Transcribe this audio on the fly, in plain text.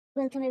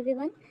Welcome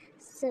everyone.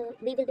 So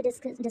we will be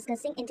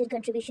discussing Indian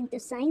contribution to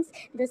science.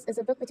 This is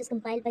a book which is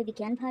compiled by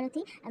Vigyan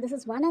Bharati, and this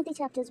is one of the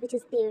chapters which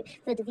is there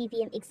for the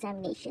VVM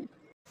examination.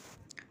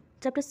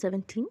 Chapter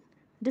 17,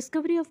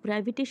 Discovery of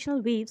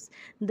Gravitational Waves,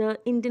 the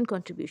Indian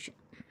Contribution.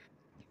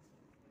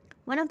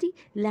 One of the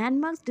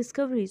landmark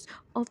discoveries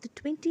of the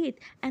 20th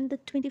and the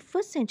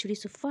 21st century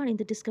so far in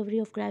the discovery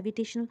of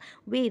gravitational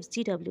waves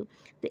GW.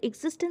 The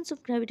existence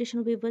of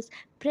gravitational wave was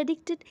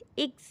predicted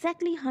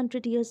exactly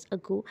 100 years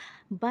ago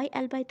by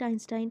Albert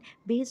Einstein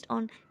based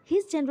on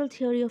his general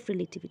theory of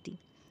relativity.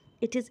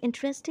 It is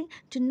interesting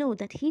to know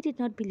that he did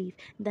not believe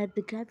that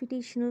the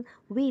gravitational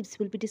waves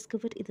will be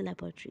discovered in the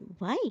laboratory.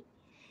 Why?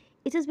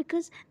 It is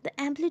because the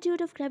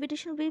amplitude of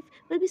gravitational wave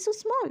will be so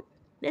small,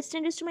 that's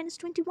 10 raised to minus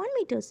 21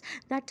 meters,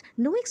 that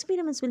no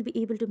experiments will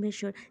be able to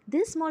measure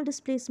this small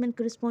displacement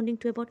corresponding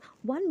to about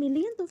 1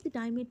 millionth of the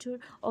diameter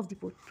of the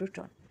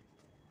proton.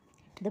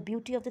 The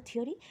beauty of the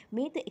theory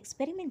made the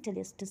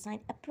experimentalists design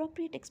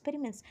appropriate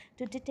experiments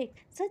to detect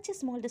such a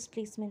small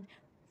displacement.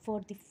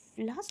 For the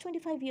last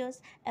 25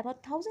 years,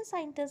 about 1,000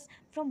 scientists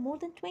from more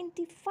than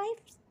 25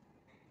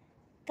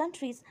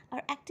 countries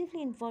are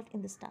actively involved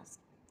in this task.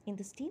 In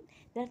this team,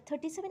 there are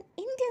 37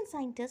 Indian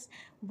scientists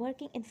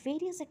working in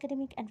various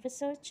academic and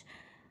research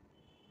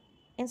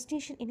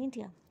institutions in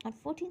India. On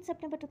 14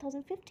 September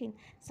 2015,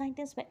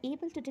 scientists were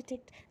able to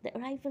detect the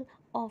arrival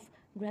of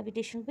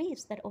gravitational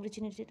waves that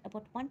originated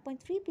about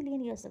 1.3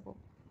 billion years ago.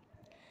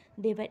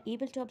 They were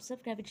able to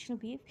observe gravitational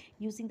wave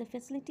using the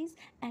facilities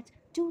at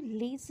two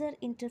laser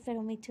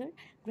interferometer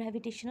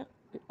gravitational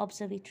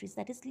observatories,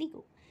 that is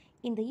LIGO,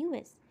 in the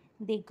US.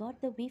 They got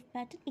the wave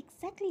pattern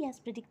exactly as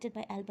predicted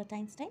by Albert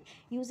Einstein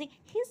using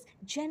his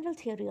general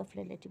theory of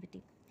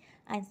relativity.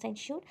 Einstein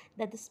showed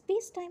that the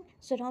space-time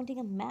surrounding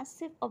a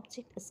massive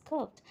object is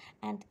curved,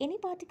 and any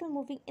particle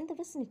moving in the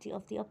vicinity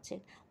of the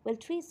object will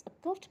trace a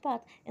curved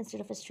path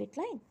instead of a straight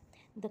line.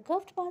 The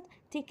curved path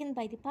taken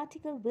by the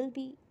particle will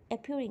be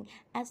appearing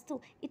as though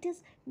it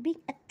is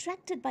being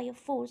attracted by a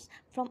force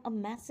from a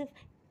massive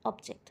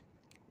object.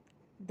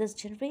 This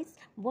generates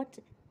what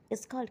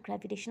is called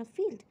gravitational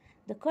field.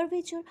 The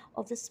curvature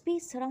of the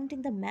space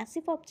surrounding the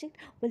massive object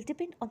will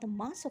depend on the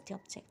mass of the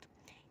object.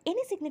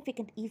 Any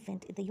significant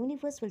event in the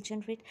universe will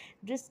generate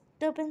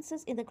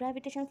disturbances in the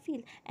gravitational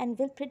field and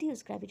will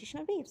produce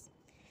gravitational waves.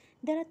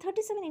 There are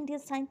 37 Indian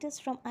scientists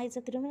from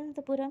IISc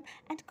Thiruvananthapuram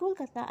and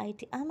Kolkata,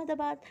 IIT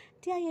Ahmedabad,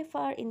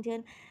 TIFR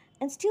Indian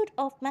Institute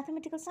of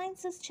Mathematical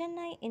Sciences,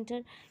 Chennai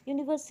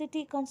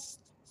Inter-University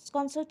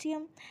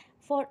Consortium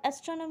for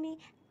Astronomy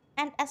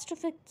and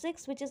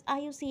Astrophysics, which is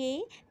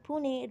IUCAA,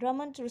 Pune,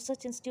 Raman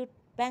Research Institute,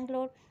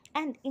 Bangalore,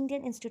 and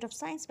Indian Institute of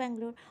Science,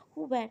 Bangalore,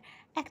 who were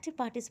active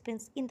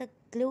participants in the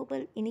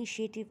global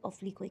initiative of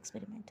LIGO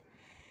experiment.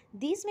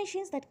 These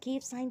machines that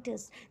gave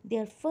scientists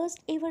their first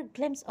ever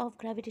glimpse of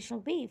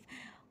gravitational wave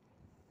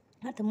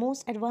are the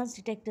most advanced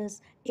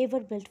detectors ever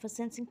built for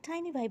sensing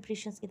tiny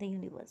vibrations in the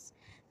universe.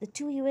 The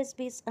two US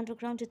based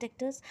underground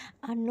detectors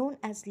are known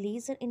as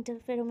Laser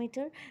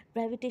Interferometer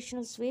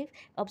Gravitational Wave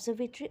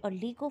Observatory, or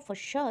LIGO for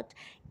short.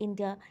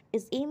 India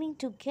is aiming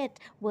to get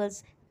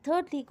world's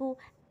third LIGO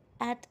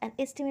at an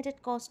estimated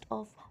cost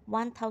of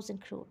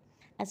 1,000 crore.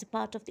 As a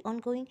part of the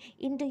ongoing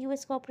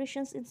Indo-US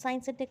cooperations in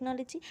science and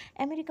technology,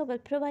 America will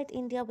provide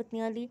India with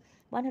nearly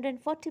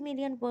 140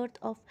 million worth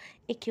of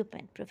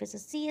equipment. Professor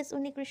C.S.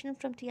 Unikrishnan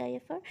from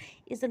TIFR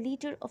is the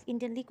leader of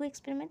Indian LIGO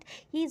experiment.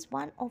 He is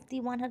one of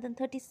the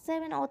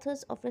 137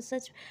 authors of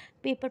research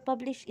paper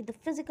published in the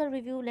Physical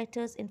Review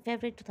Letters in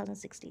February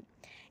 2016.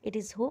 It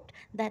is hoped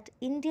that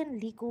Indian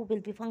LIGO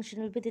will be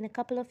functional within a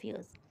couple of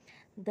years.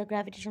 The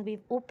gravitational wave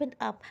opened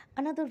up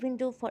another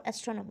window for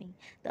astronomy.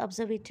 The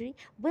observatory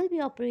will be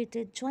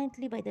operated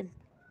jointly by the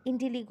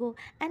IndiLigo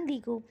and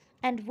LIGO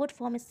and would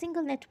form a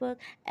single network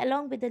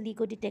along with the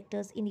LIGO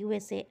detectors in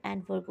USA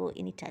and Virgo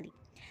in Italy.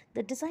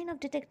 The design of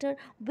detector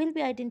will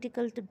be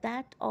identical to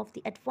that of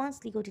the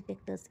advanced LIGO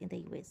detectors in the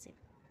USA.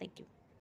 Thank you.